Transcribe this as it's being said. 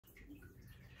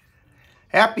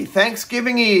Happy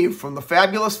Thanksgiving Eve from the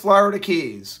fabulous Florida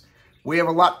Keys. We have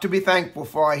a lot to be thankful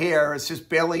for here. It's just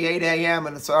barely 8 a.m.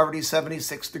 and it's already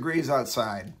 76 degrees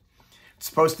outside. It's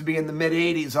supposed to be in the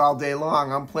mid-80s all day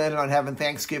long. I'm planning on having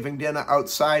Thanksgiving dinner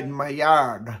outside in my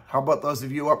yard. How about those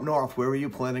of you up north? Where are you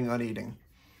planning on eating?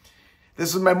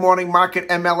 This is my morning market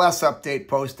MLS update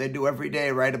post I do every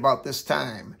day right about this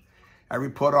time. I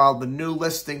report all the new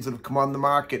listings that have come on the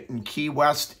market in Key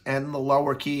West and the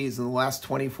Lower Keys in the last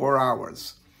 24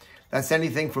 hours. That's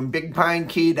anything from Big Pine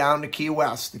Key down to Key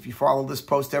West. If you follow this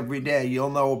post every day, you'll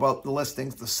know about the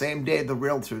listings the same day the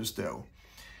realtors do.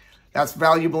 That's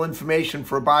valuable information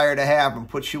for a buyer to have and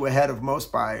puts you ahead of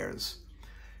most buyers.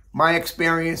 My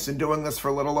experience in doing this for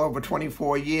a little over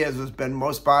 24 years has been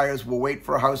most buyers will wait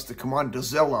for a house to come on to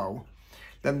Zillow.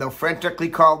 Then they'll frantically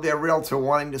call their realtor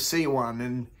wanting to see one.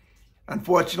 And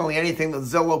unfortunately, anything that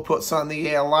Zillow puts on the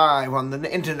air live, on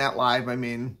the internet live,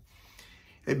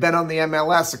 they've been on the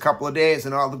MLS a couple of days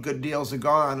and all the good deals are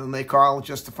gone, and they call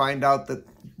just to find out that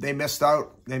they missed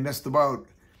out, they missed the boat.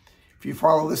 If you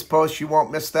follow this post, you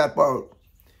won't miss that boat.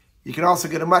 You can also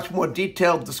get a much more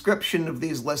detailed description of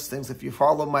these listings if you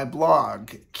follow my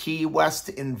blog,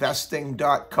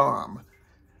 keywestinvesting.com.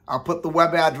 I'll put the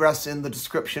web address in the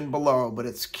description below, but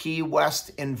it's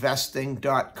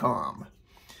keywestinvesting.com.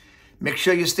 Make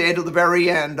sure you stay to the very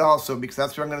end also, because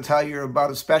that's where I'm going to tell you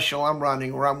about a special I'm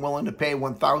running where I'm willing to pay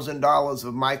 $1,000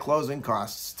 of my closing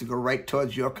costs to go right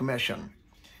towards your commission.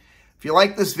 If you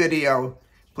like this video,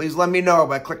 please let me know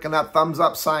by clicking that thumbs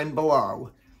up sign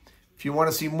below. If you want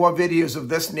to see more videos of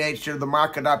this nature, the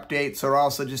market updates, or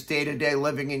also just day-to-day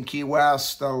living in Key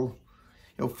West, I'll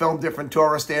film different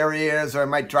tourist areas, or I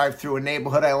might drive through a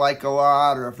neighborhood I like a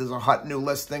lot, or if there's a hot new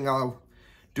listing, I'll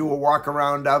do a walk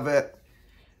around of it.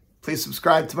 Please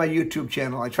subscribe to my YouTube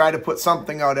channel. I try to put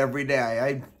something out every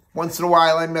day. Once in a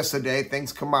while, I miss a day.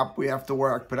 Things come up. We have to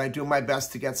work. But I do my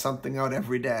best to get something out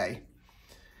every day.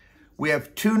 We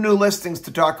have 2 new listings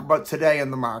to talk about today in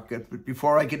the market. But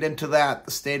before I get into that,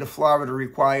 the state of Florida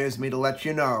requires me to let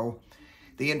you know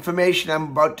the information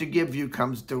I'm about to give you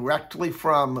comes directly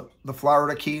from the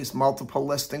Florida Keys Multiple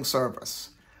Listing Service.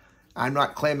 I'm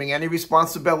not claiming any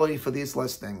responsibility for these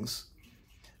listings.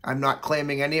 I'm not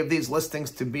claiming any of these listings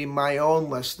to be my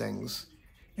own listings,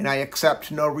 and I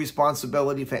accept no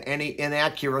responsibility for any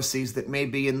inaccuracies that may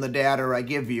be in the data I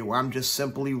give you. I'm just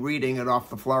simply reading it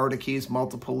off the Florida Keys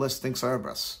Multiple Listing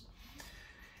Service.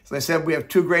 As I said, we have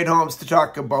 2 great homes to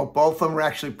talk about. Both of them are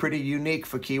actually pretty unique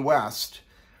for Key West.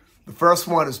 The first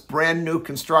one is brand new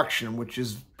construction, which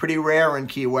is pretty rare in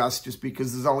Key West just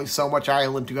because there's only so much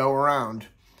island to go around.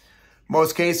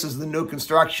 Most cases, the new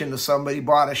construction is somebody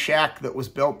bought a shack that was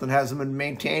built and hasn't been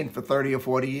maintained for 30 or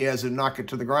 40 years and knock it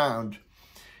to the ground.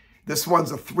 This one's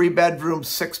a 3-bedroom,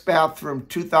 6-bathroom,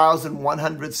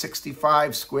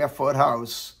 2,165 square foot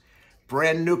house.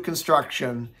 Brand new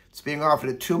construction. It's being offered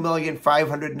at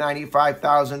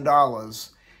 $2,595,000.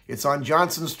 It's on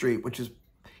Johnson Street, which is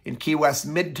in Key West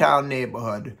Midtown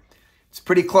neighborhood. It's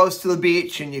pretty close to the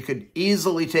beach, and you could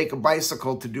easily take a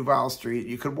bicycle to Duval Street.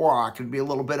 You could walk. It'd be a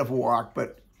little bit of a walk,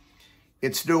 but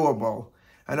it's doable.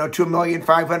 I know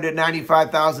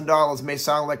 $2,595,000 may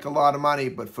sound like a lot of money,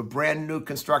 but for brand new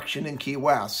construction in Key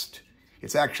West,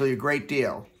 it's actually a great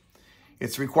deal.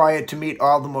 It's required to meet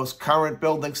all the most current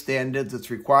building standards. It's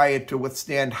required to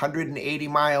withstand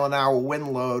 180-mile-an-hour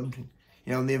wind load,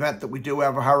 in the event that we do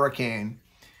have a hurricane.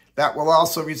 That will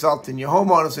also result in your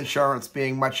homeowner's insurance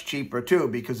being much cheaper too,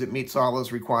 because it meets all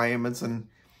those requirements, and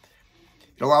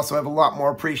it'll also have a lot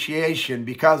more appreciation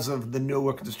because of the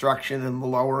newer construction and the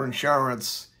lower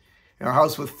insurance. A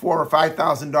house with $4,000 or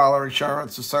 $5,000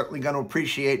 insurance is certainly going to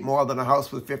appreciate more than a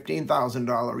house with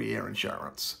 $15,000 a year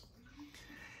insurance.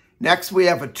 Next, we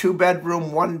have a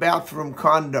 2-bedroom, 1-bathroom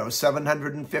condo,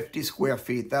 750 square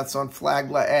feet. That's on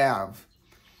Flagler Ave.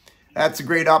 That's a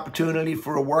great opportunity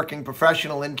for a working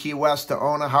professional in Key West to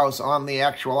own a house on the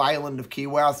actual island of Key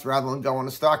West rather than going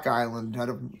to Stock Island at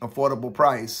an affordable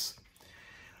price.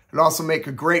 It'd also make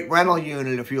a great rental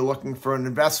unit if you're looking for an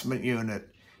investment unit.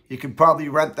 You could probably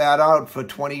rent that out for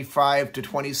 $2,500 to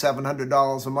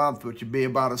 $2,700 a month, which would be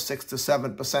about a 6 to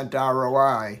 7%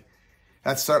 ROI.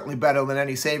 That's certainly better than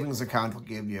any savings account will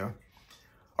give you.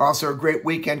 Also a great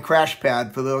weekend crash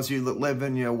pad for those of you that live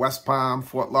in West Palm,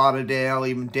 Fort Lauderdale,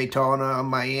 even Daytona,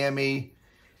 Miami,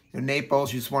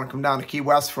 Naples. You just want to come down to Key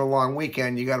West for a long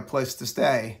weekend, you got a place to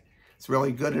stay. It's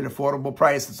really good at an affordable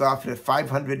price. It's offered at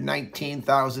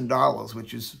 $519,000,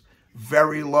 which is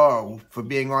very low for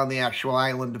being on the actual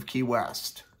island of Key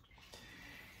West.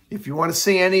 If you want to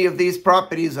see any of these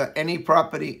properties or any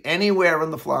property anywhere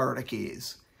in the Florida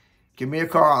Keys, give me a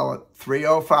call at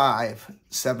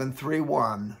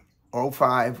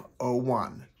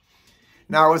 305-731-0501.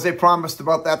 Now, as I promised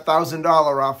about that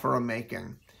 $1,000 offer I'm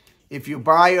making, if you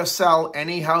buy or sell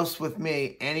any house with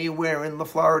me anywhere in the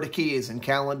Florida Keys in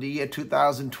calendar year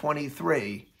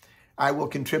 2023, I will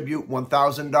contribute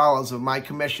 $1,000 of my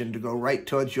commission to go right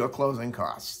towards your closing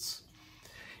costs.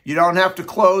 You don't have to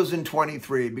close in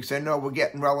 23 because I know we're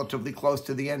getting relatively close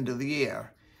to the end of the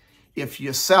year. If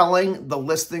you're selling, the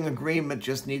listing agreement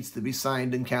just needs to be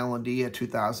signed in calendar year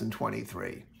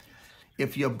 2023.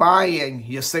 If you're buying,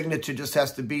 your signature just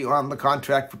has to be on the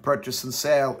contract for purchase and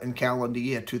sale in calendar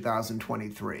year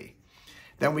 2023.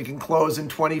 Then we can close in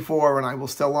 24 and I will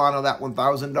still honor that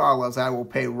 $1,000 I will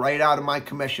pay right out of my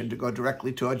commission to go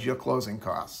directly towards your closing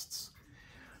costs.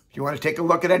 If you want to take a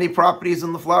look at any properties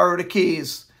in the Florida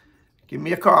Keys, give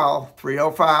me a call,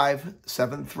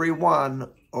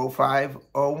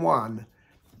 305-731-0501.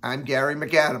 I'm Gary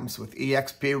McAdams with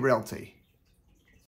eXp Realty.